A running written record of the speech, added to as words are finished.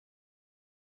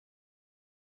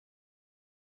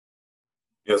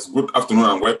Yes, good afternoon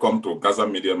and welcome to GASA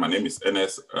Media. My name is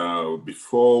Enes.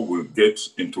 Before we get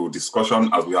into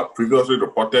discussion, as we have previously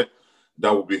reported,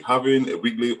 that we'll be having a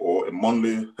weekly or a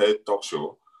monthly health talk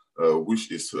show,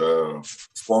 which is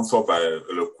sponsored by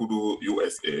LECUDO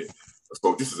USA.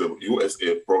 So this is a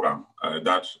USA program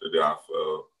that they have.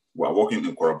 We are working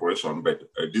in collaboration, but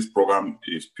this program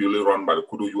is purely run by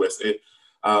LECUDO USA.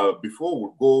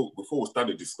 Before we start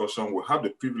the discussion, we have the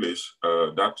privilege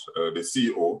that the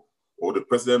CEO or the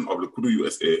president of LECUDO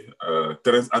USA,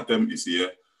 Terence Atem, is here,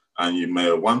 and you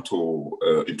may want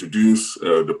to introduce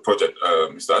the project.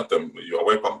 Mr. Atem, you are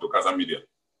welcome to GASA Media.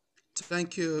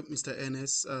 Thank you, Mr.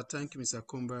 Enes. Thank you, Mr.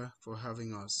 Kumba, for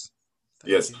having us.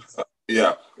 Yes.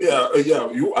 You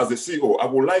as the CEO, I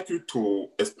would like you to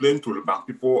explain to the bank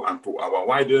people and to our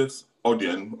widest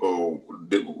audience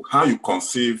how you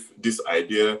conceive this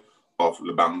idea of the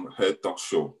Lebang Health Talk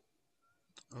Show.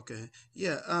 Okay.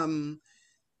 Yeah.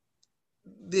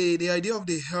 The idea of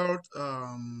the health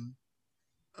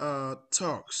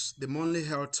talks, the monthly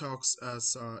health talks,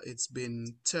 as it's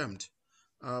been termed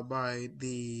by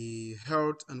the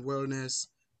Health and Wellness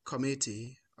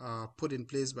Committee put in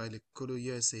place by LECUDO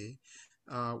USA,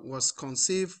 was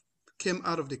conceived, came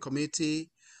out of the committee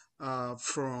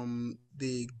from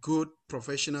the good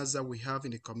professionals that we have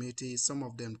in the committee, some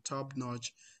of them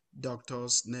top-notch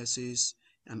doctors, nurses,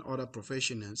 and other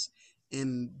professionals.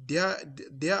 And their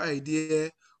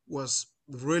idea was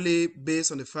really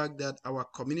based on the fact that our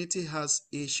community has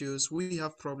issues, we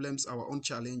have problems, our own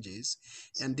challenges,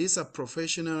 and these are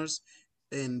professionals,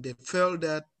 and they felt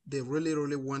that they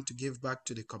really want to give back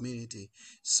to the community.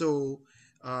 So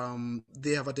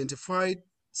they have identified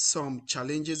some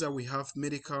challenges that we have,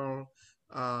 medical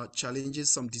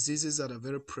challenges, some diseases that are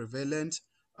very prevalent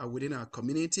within our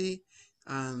community,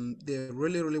 and they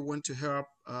really want to help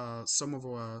some of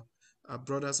our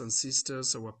brothers and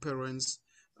sisters, our parents,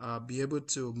 be able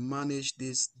to manage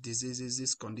these diseases,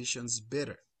 these conditions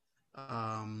better.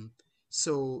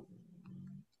 So,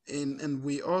 and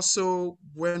we also,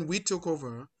 when we took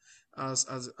over as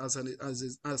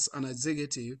an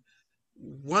executive,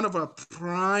 one of our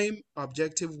prime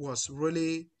objective was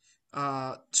really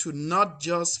to not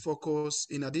just focus,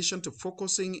 in addition to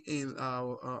focusing in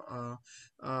on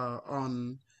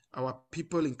our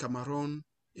people in Cameroon,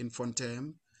 in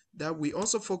Fontaine, that we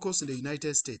also focus in the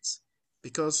United States,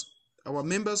 because our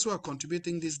members who are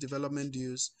contributing these development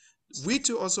dues, we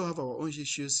too also have our own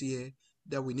issues here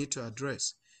that we need to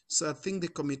address. So I think the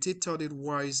committee thought it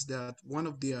wise that one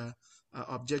of their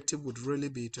objective would really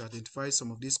be to identify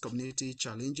some of these community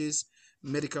challenges,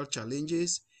 medical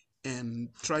challenges, and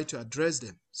try to address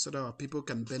them so that our people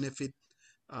can benefit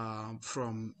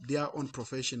from their own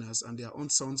professionals and their own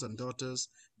sons and daughters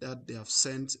that they have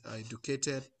sent,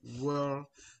 educated, well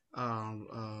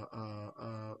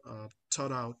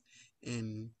thought out,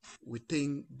 and we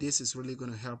think this is really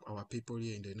going to help our people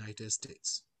here in the United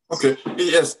States. Okay,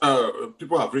 yes,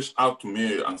 people have reached out to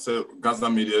me and said GASA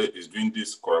Media is doing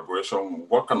this collaboration.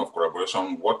 What kind of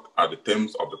collaboration? What are the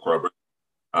terms of the collaboration?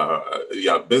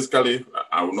 Basically,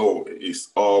 I know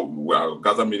it's all, well,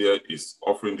 GASA Media is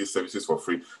offering these services for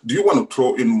free. Do you want to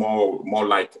throw in more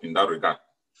light in that regard?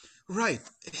 Right.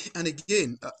 And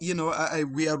again,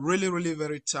 we are really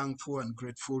very thankful and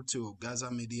grateful to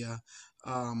GASA Media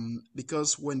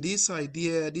because when this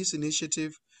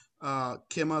initiative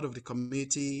came out of the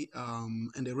committee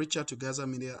and they reached out to GASA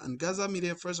Media, and GASA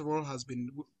Media, first of all, has been,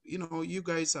 you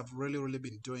guys have really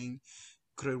been doing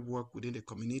great work within the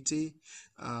community.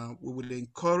 We will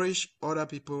encourage other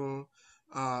people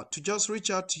to just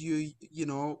reach out to you,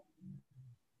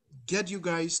 get you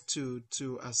guys to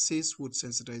assist with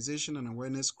sensitization and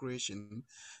awareness creation.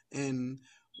 And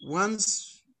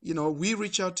once we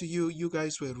reach out to you, you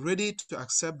guys were ready to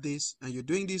accept this, and you're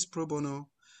doing this pro bono.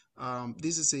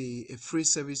 This is a free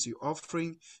service you're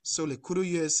offering. So LECUDO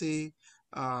USA,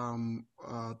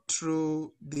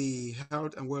 through the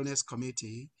Health and Wellness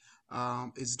Committee,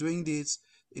 is doing this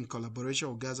in collaboration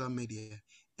with GASA Media.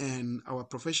 And our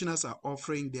professionals are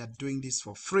offering, they are doing this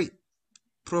for free,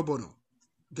 pro bono.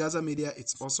 GASA Media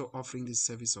is also offering this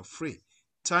service for free.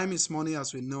 Time is money,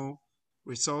 as we know.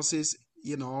 Resources,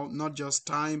 not just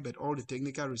time, but all the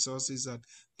technical resources that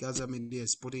GASA Media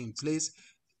is putting in place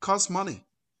cost money.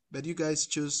 But you guys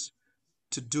choose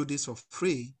to do this for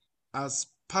free as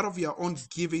part of your own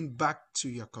giving back to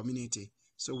your community.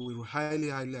 So we're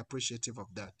highly appreciative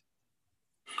of that.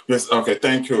 Yes, okay,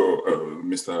 thank you,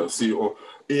 Mr. CEO.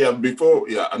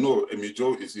 I know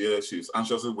Emijo is here. She's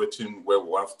anxiously waiting where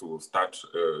we have to start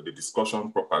the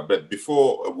discussion proper. But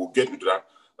before we'll get into that,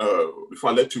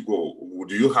 before I let you go,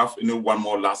 do you have one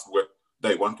more last word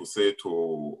that you want to say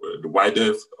to the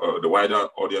wider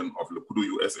audience of LECUDO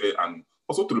USA and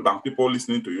also to the bank people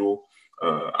listening to you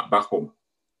back home?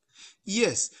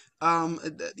 Yes.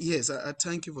 Yes. I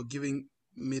thank you for giving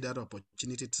me that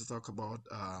opportunity to talk about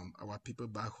our people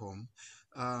back home.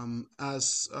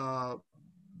 As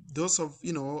those of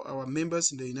our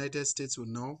members in the United States will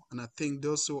know, and I think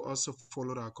those who also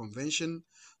followed our convention,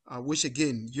 which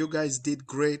again you guys did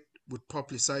great with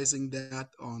publicizing that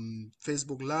on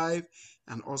Facebook Live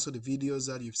and also the videos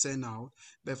that you've sent out.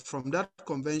 But from that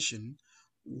convention,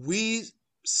 we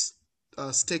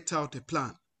staked out a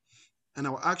plan, and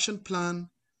our action plan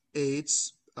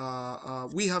is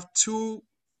we have two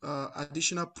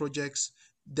additional projects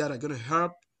that are going to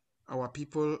help our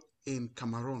people in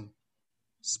Cameroon,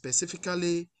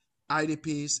 specifically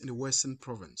IDPs in the Western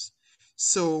Province.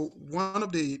 So one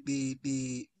of the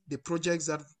projects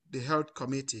that the Health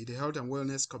Committee, the Health and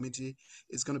Wellness Committee,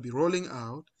 is going to be rolling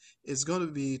out is going to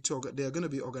be they're going to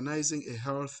be organizing a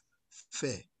health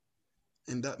fair,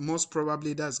 and that most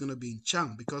probably that's going to be in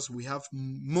Chang, because we have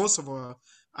most of our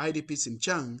IDPs in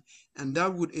Chang, and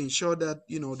that would ensure that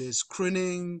the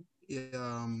screening,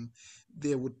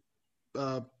 they would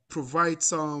provide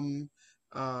some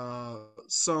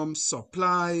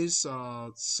supplies,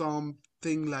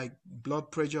 something like blood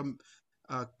pressure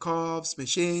cuffs,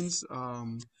 machines,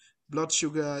 blood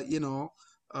sugar,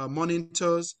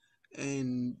 monitors,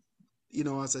 and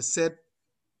as I said,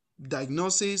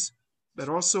 diagnosis. But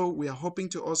also we are hoping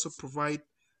to also provide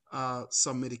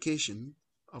some medication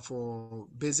for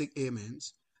basic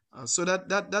ailments, so that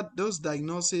those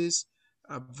diagnoses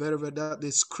are very that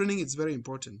the screening is very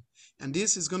important, and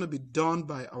this is going to be done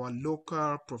by our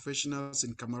local professionals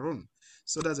in Cameroon.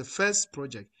 So that's the first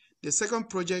project. The second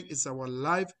project is our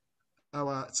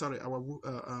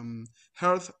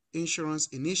health insurance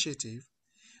initiative,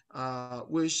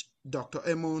 which Dr.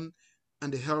 Emon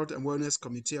and the Health and Wellness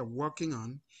Committee are working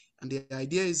on. And the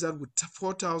idea is that with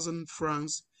 4,000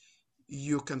 francs,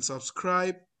 you can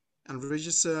subscribe and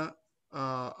register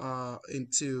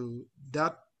into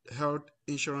that health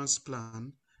insurance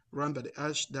plan run by the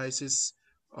Archdiocese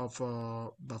of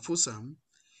Bafoussam.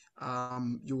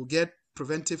 You will get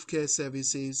preventive care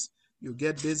services, you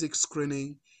get basic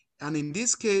screening, and in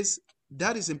this case,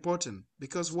 that is important,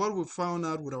 because what we found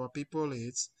out with our people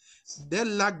is they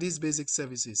lack these basic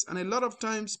services, and a lot of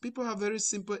times people have very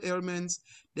simple ailments,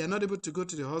 they are not able to go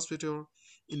to the hospital,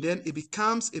 and then it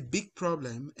becomes a big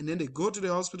problem, and then they go to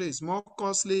the hospital, it's more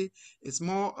costly, it's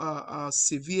more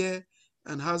severe,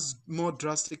 and has more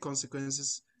drastic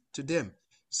consequences to them.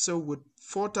 So with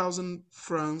 4,000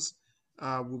 francs,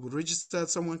 we will register,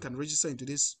 someone can register into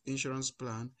this insurance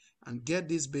plan and get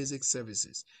these basic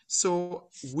services. So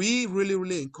we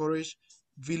really encourage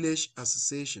village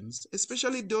associations,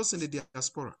 especially those in the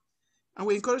diaspora. And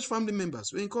we encourage family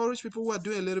members. We encourage people who are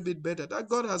doing a little bit better, that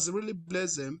God has really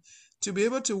blessed them to be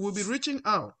able to, we'll be reaching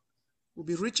out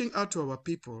to our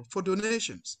people for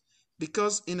donations.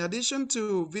 Because in addition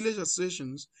to village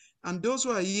associations and those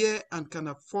who are here and can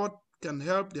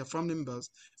help their family members,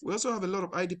 we also have a lot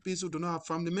of IDPs who do not have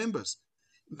family members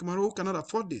in Cameroon who cannot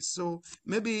afford this. So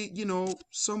maybe,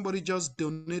 somebody just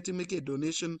make a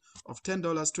donation of $10,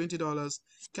 $20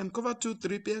 can cover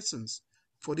 2-3 persons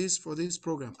for this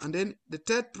program. And then the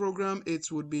third program,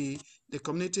 it would be the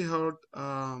community health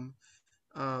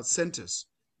centers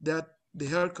that the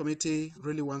health committee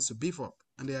really wants to beef up.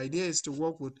 And the idea is to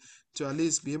work to at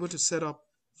least be able to set up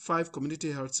 5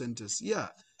 community health centers. Yeah,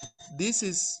 this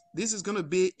is going to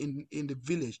be in the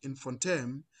village in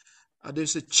Fontaine.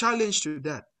 There's a challenge to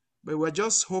that, but we're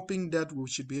just hoping that we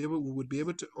would be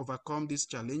able to overcome these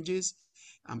challenges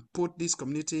and put these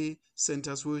community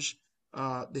centers, which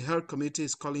the health committee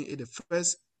is calling it the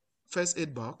first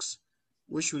aid box,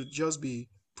 which will just be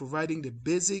providing the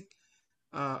basic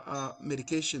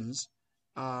medications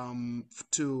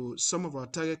to some of our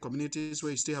target communities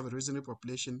where you still have a reasonable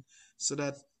population, so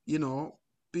that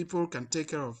people can take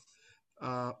care of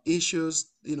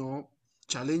issues,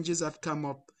 challenges that come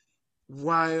up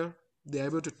while they're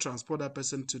able to transport that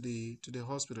person to the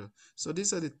hospital. So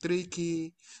these are the 3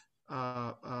 key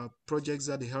projects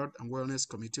that the Health and Wellness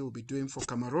Committee will be doing for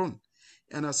Cameroon.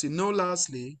 And as you know,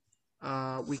 lastly,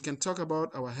 we can talk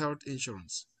about our health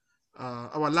insurance,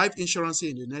 our life insurance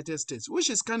here in the United States, which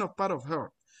is kind of part of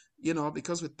health,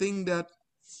 because we think that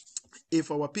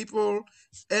if our people,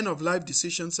 end of life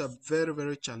decisions are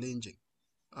very challenging.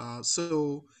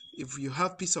 So if you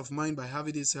have peace of mind by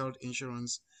having this health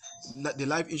insurance, the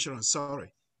life insurance,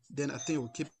 then I think it will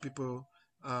keep people,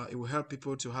 it will help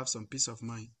people to have some peace of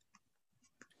mind.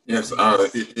 Yes,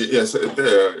 Yes.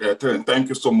 yes. Thank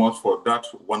you so much for that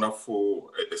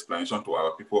wonderful explanation to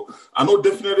our people. I know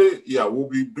definitely, yeah, we'll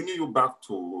be bringing you back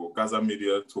to GASA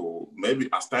Media to maybe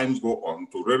as times go on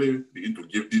to really begin to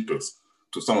give details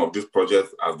to some of these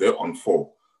projects as they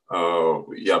unfold.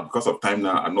 Yeah, because of time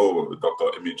now, I know Dr.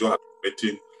 Emijo has been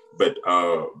waiting, but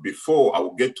before I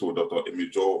will get to Dr.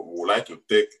 Emijo, we would like to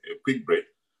take a quick break.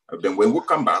 Then when we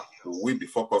come back, we'll be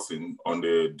focusing on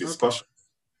the Okay. discussion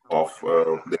of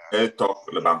the health talk,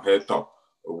 lebang health talk,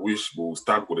 which will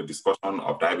start with a discussion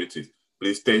of diabetes.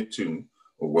 Please stay tuned.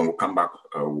 When we come back,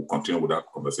 we'll continue with that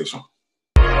conversation.